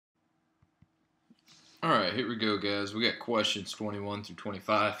Alright, here we go, guys. We got questions 21 through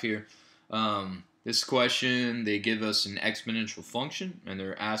 25 here. This question, they give us an exponential function, and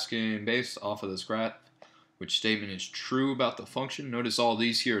they're asking, based off of this graph, which statement is true about the function. Notice all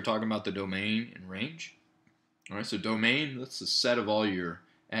these here are talking about the domain and range. Alright, so domain, that's the set of all your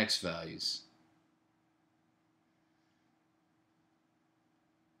x values.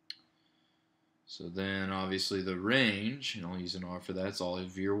 So then, obviously, the range, and I'll use an R for that, it's all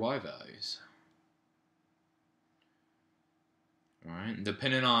of your y values. Alright, and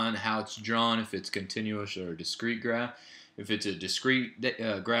depending on how it's drawn, if it's continuous or a discrete graph, if it's a discrete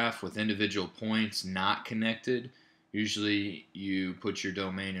graph with individual points not connected, usually you put your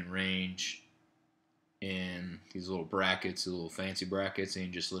domain and range in these little brackets, the little fancy brackets, and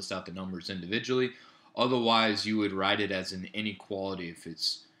you just list out the numbers individually. Otherwise, you would write it as an inequality if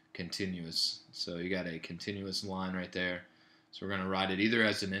it's continuous. So you got a continuous line right there. So we're going to write it either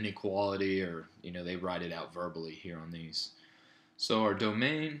as an inequality or, they write it out verbally here on these. So our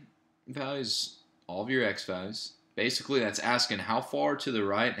domain values, all of your x values. Basically, that's asking how far to the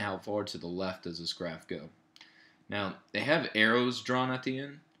right and how far to the left does this graph go. Now, they have arrows drawn at the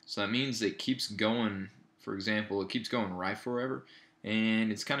end, so that means it keeps going. For example, it keeps going right forever,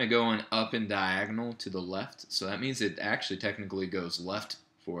 and it's kind of going up and diagonal to the left. So that means it actually technically goes left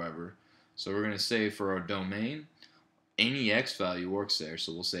forever. So we're going to say for our domain, any x value works there.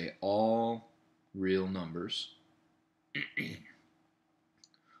 So we'll say all real numbers.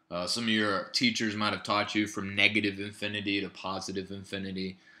 Some of your teachers might have taught you from negative infinity to positive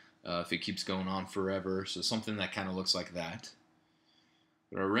infinity if it keeps going on forever. So something that kind of looks like that.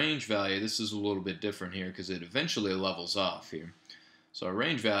 But our range value, this is a little bit different here because it eventually levels off here. So our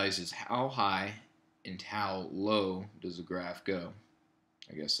range values is how high and how low does the graph go.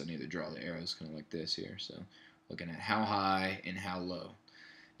 I guess I need to draw the arrows kind of like this here. So looking at how high and how low.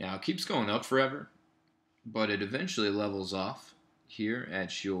 Now it keeps going up forever, but it eventually levels off here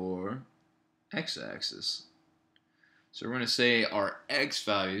at your x-axis. So we're going to say our x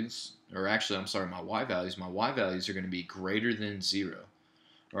values, or actually I'm sorry, my y values are going to be greater than 0.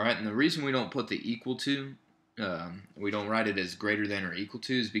 Alright, and the reason we don't put the equal to, we don't write it as greater than or equal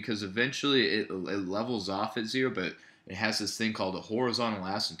to, is because eventually it levels off at 0, but it has this thing called a horizontal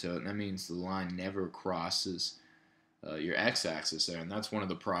asymptote, and that means the line never crosses your x-axis there, and that's one of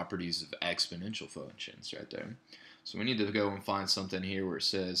the properties of exponential functions right there. So we need to go and find something here where it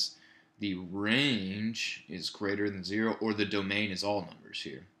says the range is greater than 0 or the domain is all numbers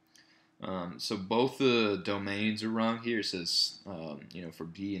here. So both the domains are wrong here. It says, for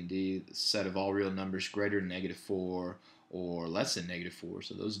B and D, the set of all real numbers greater than -4 or less than -4.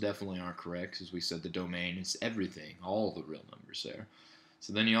 So those definitely aren't correct because we said the domain is everything, all the real numbers there.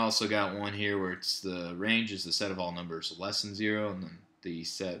 So then you also got one here where it's the range is the set of all numbers less than 0, and then the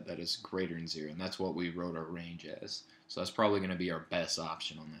set that is greater than 0, and that's what we wrote our range as. So that's probably going to be our best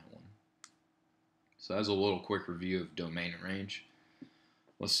option on that one. So that's a little quick review of domain and range.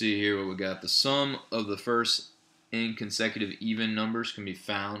 Let's see here what we got. The sum of the first n consecutive even numbers can be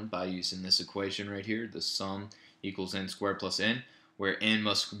found by using this equation right here. The sum equals n squared plus n, where n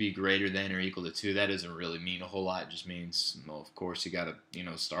must be greater than or equal to 2. That doesn't really mean a whole lot. It just means, well, of course, you got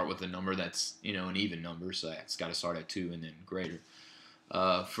to, start with a number that's, an even number. So it's got to start at 2 and then greater.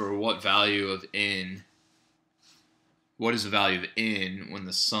 For what value of n, what is the value of n when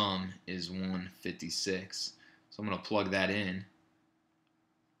the sum is 156? So I'm going to plug that in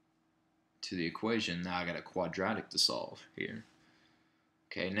to the equation. Now I got a quadratic to solve here.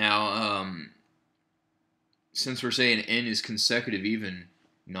 Okay, now since we're saying n is consecutive even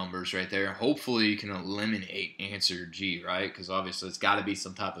numbers right there, hopefully you can eliminate answer G, right? Because obviously it's got to be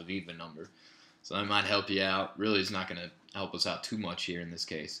some type of even number. So that might help you out. Really, it's not going to help us out too much here in this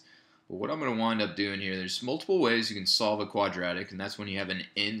case. But what I'm going to wind up doing here, there's multiple ways you can solve a quadratic, and that's when you have an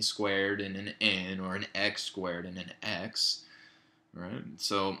n squared and an n, or an x squared and an x. Right?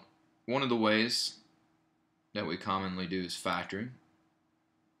 So one of the ways that we commonly do is factoring.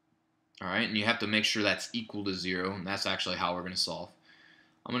 Alright, and you have to make sure that's equal to 0, and that's actually how we're going to solve.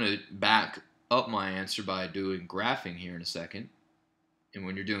 I'm going to back up my answer by doing graphing here in a second. And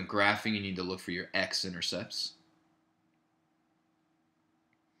when you're doing graphing, you need to look for your x-intercepts.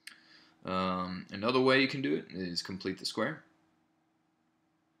 Another way you can do it is complete the square.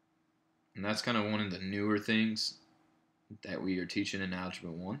 And that's kind of one of the newer things that we are teaching in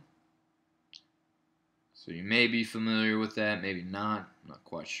Algebra 1. So you may be familiar with that, maybe not. I'm not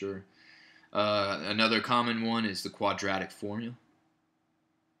quite sure. Another common one is the quadratic formula,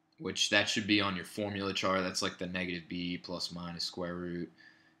 which that should be on your formula chart. That's like the negative b plus minus square root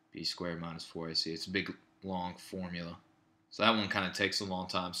b squared minus 4ac. It's a big, long formula. So that one kind of takes a long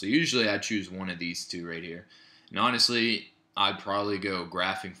time. So usually I choose one of these two right here. And honestly, I'd probably go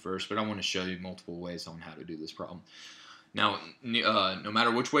graphing first, but I want to show you multiple ways on how to do this problem. Now, no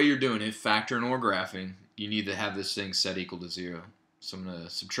matter which way you're doing it, factoring or graphing, you need to have this thing set equal to 0. So I'm going to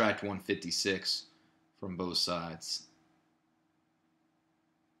subtract 156 from both sides.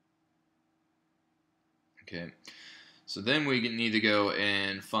 Okay, so then we need to go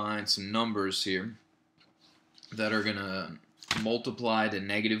and find some numbers here that are going to multiply to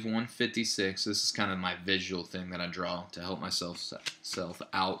negative 156. This is kind of my visual thing that I draw to help myself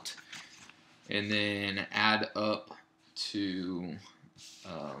out. And then add up to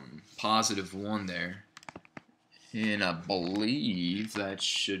positive 1 there. And I believe that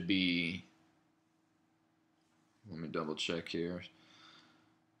should be, let me double check here.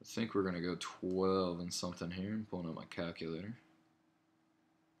 I think we're going to go 12 and something here. I'm pulling up my calculator.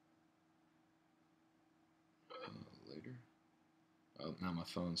 Later. Oh, now my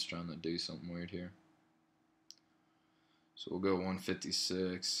phone's trying to do something weird here. So we'll go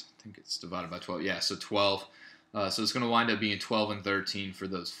 156. I think it's divided by 12. Yeah, so 12. So it's going to wind up being 12 and 13 for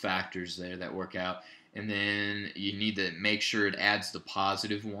those factors there that work out. And then you need to make sure it adds the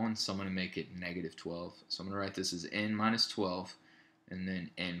positive 1. So I'm going to make it negative 12. So I'm going to write this as n minus 12 and then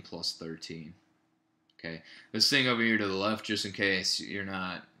n plus 13. Okay, this thing over here to the left, just in case you're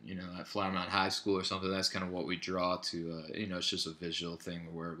not, at Flower Mound High School or something, that's kind of what we draw to, it's just a visual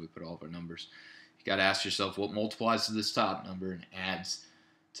thing where we put all of our numbers. You got to ask yourself what multiplies to this top number and adds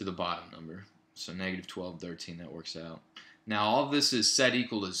to the bottom number. So negative 12, 13, that works out. Now all of this is set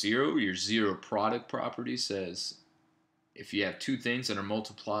equal to 0. Your zero product property says if you have two things that are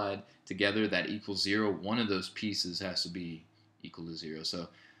multiplied together that equals 0, one of those pieces has to be equal to 0. So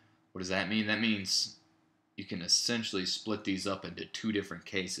what does that mean? That means you can essentially split these up into two different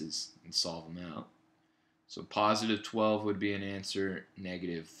cases and solve them out. So positive 12 would be an answer,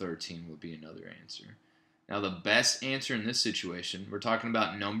 negative 13 would be another answer. Now the best answer in this situation, we're talking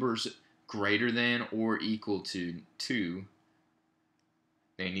about numbers greater than or equal to 2.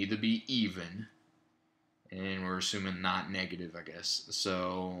 They need to be even. And we're assuming not negative, I guess.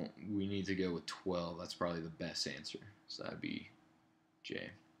 So we need to go with 12. That's probably the best answer. So that'd be J.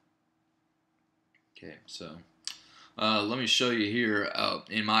 Okay, so let me show you here,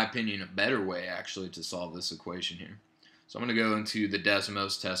 in my opinion, a better way actually to solve this equation here. So I'm going to go into the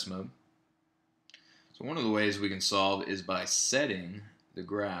Desmos test mode. So one of the ways we can solve is by setting the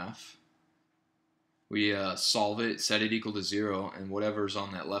graph. We solve it, set it equal to 0, and whatever's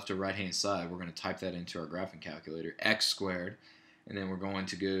on that left or right hand side, we're going to type that into our graphing calculator, x squared, and then we're going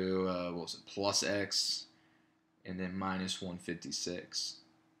to go, what was it, plus x, and then minus 156.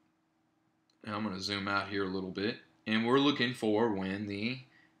 Now I'm going to zoom out here a little bit, and we're looking for when the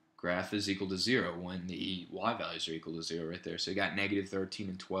graph is equal to 0, when the y values are equal to 0 right there. So you got negative 13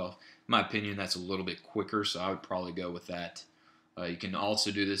 and 12. In my opinion, that's a little bit quicker, so I would probably go with that. You can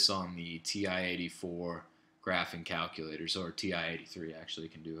also do this on the TI-84 graphing calculators, or TI-83 actually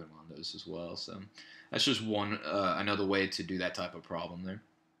can do it on those as well. So that's just one another way to do that type of problem there.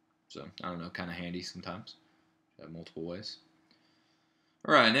 So I don't know, kind of handy sometimes. Have multiple ways.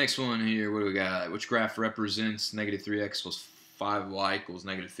 All right, next one here. What do we got? Which graph represents negative 3x plus 5y equals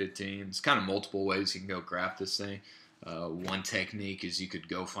negative 15? It's kind of multiple ways you can go graph this thing. One technique is you could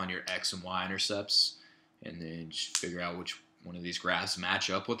go find your x and y intercepts and then just figure out which one of these graphs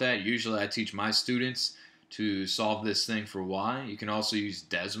match up with that. Usually I teach my students to solve this thing for y. You can also use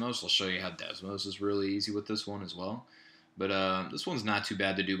Desmos. I'll show you how Desmos is really easy with this one as well. But this one's not too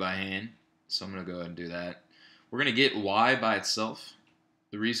bad to do by hand, so I'm going to go ahead and do that. We're going to get y by itself.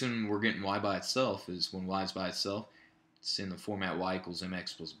 The reason we're getting y by itself is when y is by itself, it's in the format y equals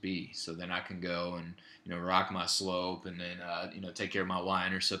mx plus b. So then I can go and rock my slope and then take care of my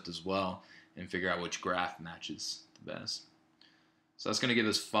y-intercept as well and figure out which graph matches the best. So that's going to give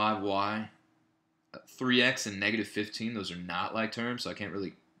us 5y, 3x, and negative 15. Those are not like terms, so I can't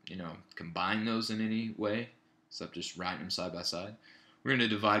really combine those in any way except just writing them side by side. We're going to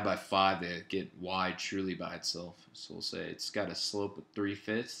divide by 5 to get y truly by itself. So we'll say it's got a slope of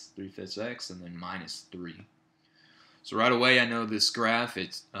 3/5 x, and then minus 3. So right away I know this graph,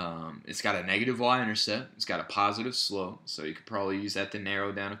 it's got a negative y-intercept, it's got a positive slope, so you could probably use that to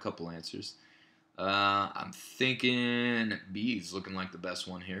narrow down a couple answers. I'm thinking B is looking like the best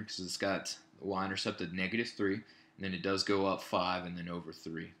one here because it's got the y-intercept at negative 3, and then it does go up 5 and then over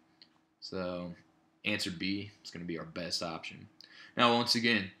 3. So answer B is going to be our best option. Now once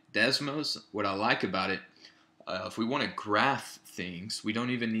again, Desmos, what I like about it, if we want to graph things, we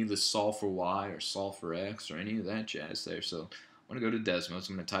don't even need to solve for y or solve for x or any of that jazz there. So I'm going to go to Desmos.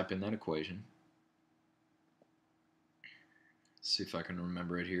 I'm going to type in that equation. see if I can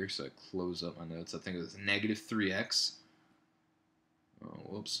remember it here. So I close up my notes. I think it was negative 3x. Oh,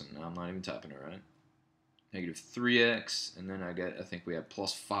 whoops, and now I'm not even typing it right. Negative 3x, and then I think we have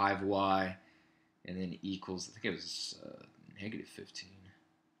plus 5y, and then equals, I think it was negative 15.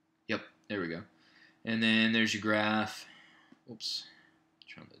 Yep, there we go. And then there's your graph. Whoops,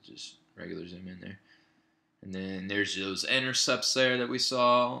 trying to just regular zoom in there. And then there's those intercepts there that we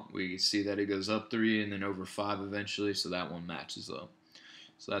saw. We see that it goes up 3 and then over 5 eventually, so that one matches up.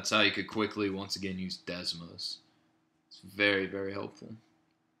 So that's how you could quickly, once again, use Desmos. It's very, very helpful.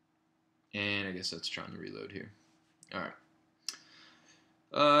 And I guess that's trying to reload here. All right.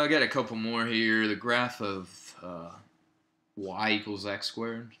 I got a couple more here. The graph of y equals x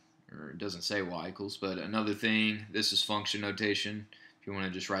squared. Or it doesn't say y equals, but another thing, this is function notation. If you want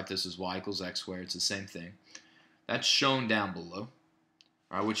to just write this as y equals x squared, it's the same thing. That's shown down below.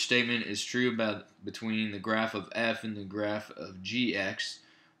 All right, which statement is true about between the graph of f and the graph of gx,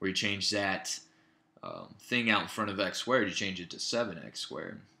 where you change that thing out in front of x squared, you change it to 7x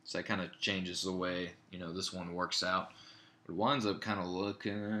squared. So that kind of changes the way, you know, this one works out. It winds up kind of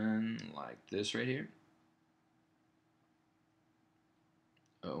looking like this right here.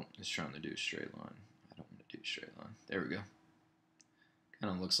 Oh, it's trying to do a straight line. I don't want to do a straight line. There we go.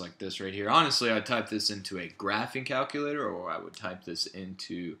 Kind of looks like this right here. Honestly, I'd type this into a graphing calculator, or I would type this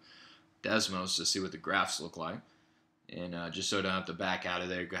into Desmos to see what the graphs look like. And just so I don't have to back out of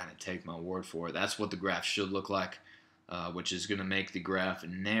there, kind of take my word for it. That's what the graph should look like, which is going to make the graph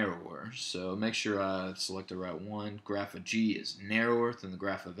narrower. So make sure I select the right one. Graph of G is narrower than the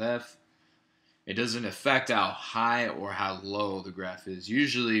graph of F. It doesn't affect how high or how low the graph is.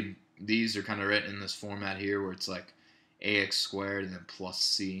 Usually these are kind of written in this format here where it's like ax squared and then plus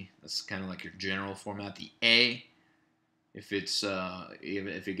c. That's kind of like your general format. The a, if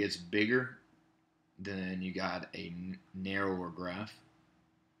it gets bigger, then you got a narrower graph.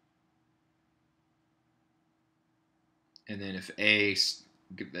 And then if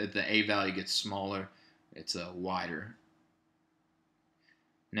the a value gets smaller, it's wider.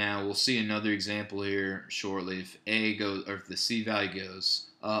 Now we'll see another example here shortly. If a goes, or if the c value goes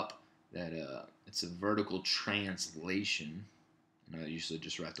up, that it's a vertical translation. And I usually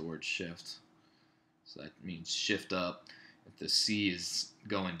just write the word shift. So that means shift up. If the c is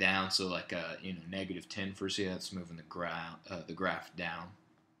going down, so like negative 10 for c, that's moving the graph down.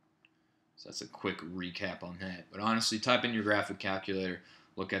 So that's a quick recap on that. But honestly, type in your graphic calculator,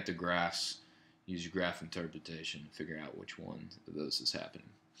 look at the graphs, use your graph interpretation, figure out which one of those is happening.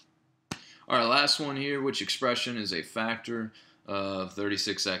 All right, last one here. Which expression is a factor of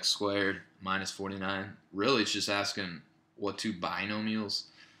 36x squared minus 49? Really, it's just asking what two binomials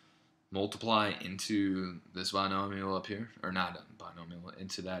multiply into this binomial up here, or not binomial,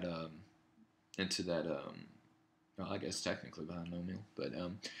 into that well, I guess technically binomial, but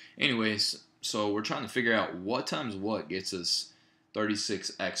anyways, so we're trying to figure out what times what gets us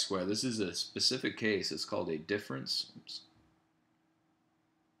 36x squared. This is a specific case. It's called a difference. Oops.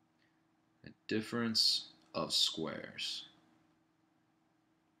 A difference of squares.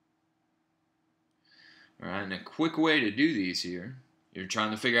 All right, and a quick way to do these here, you're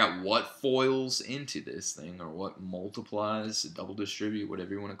trying to figure out what foils into this thing, or what multiplies, double distribute,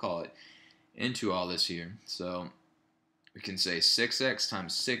 whatever you want to call it, into all this here. So we can say 6x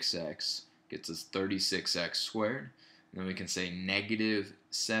times 6x gets us 36x squared. And then we can say negative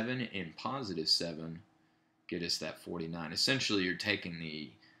 7 and positive 7 get us that 49. Essentially, you're taking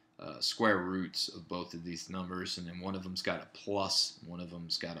the square roots of both of these numbers, and then one of them's got a plus, and one of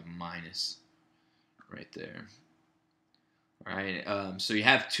them's got a minus right there. All right, so you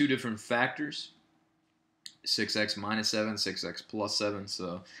have two different factors, 6x minus 7, 6x plus 7,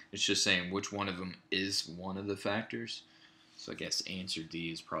 so it's just saying which one of them is one of the factors. So I guess answer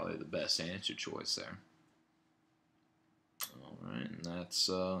D is probably the best answer choice there. All right, and that's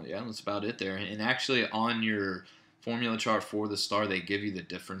about it there. And actually, on your formula chart for the STAAR, they give you the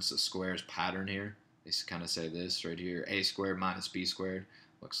difference of squares pattern here. They kind of say this right here: a squared minus b squared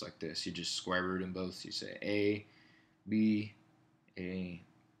looks like this. You just square root them both. You say a, b.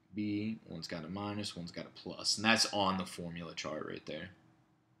 One's got a minus, one's got a plus, and that's on the formula chart right there.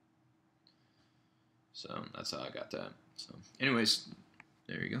 So that's how I got that. So anyways,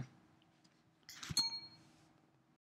 there you go.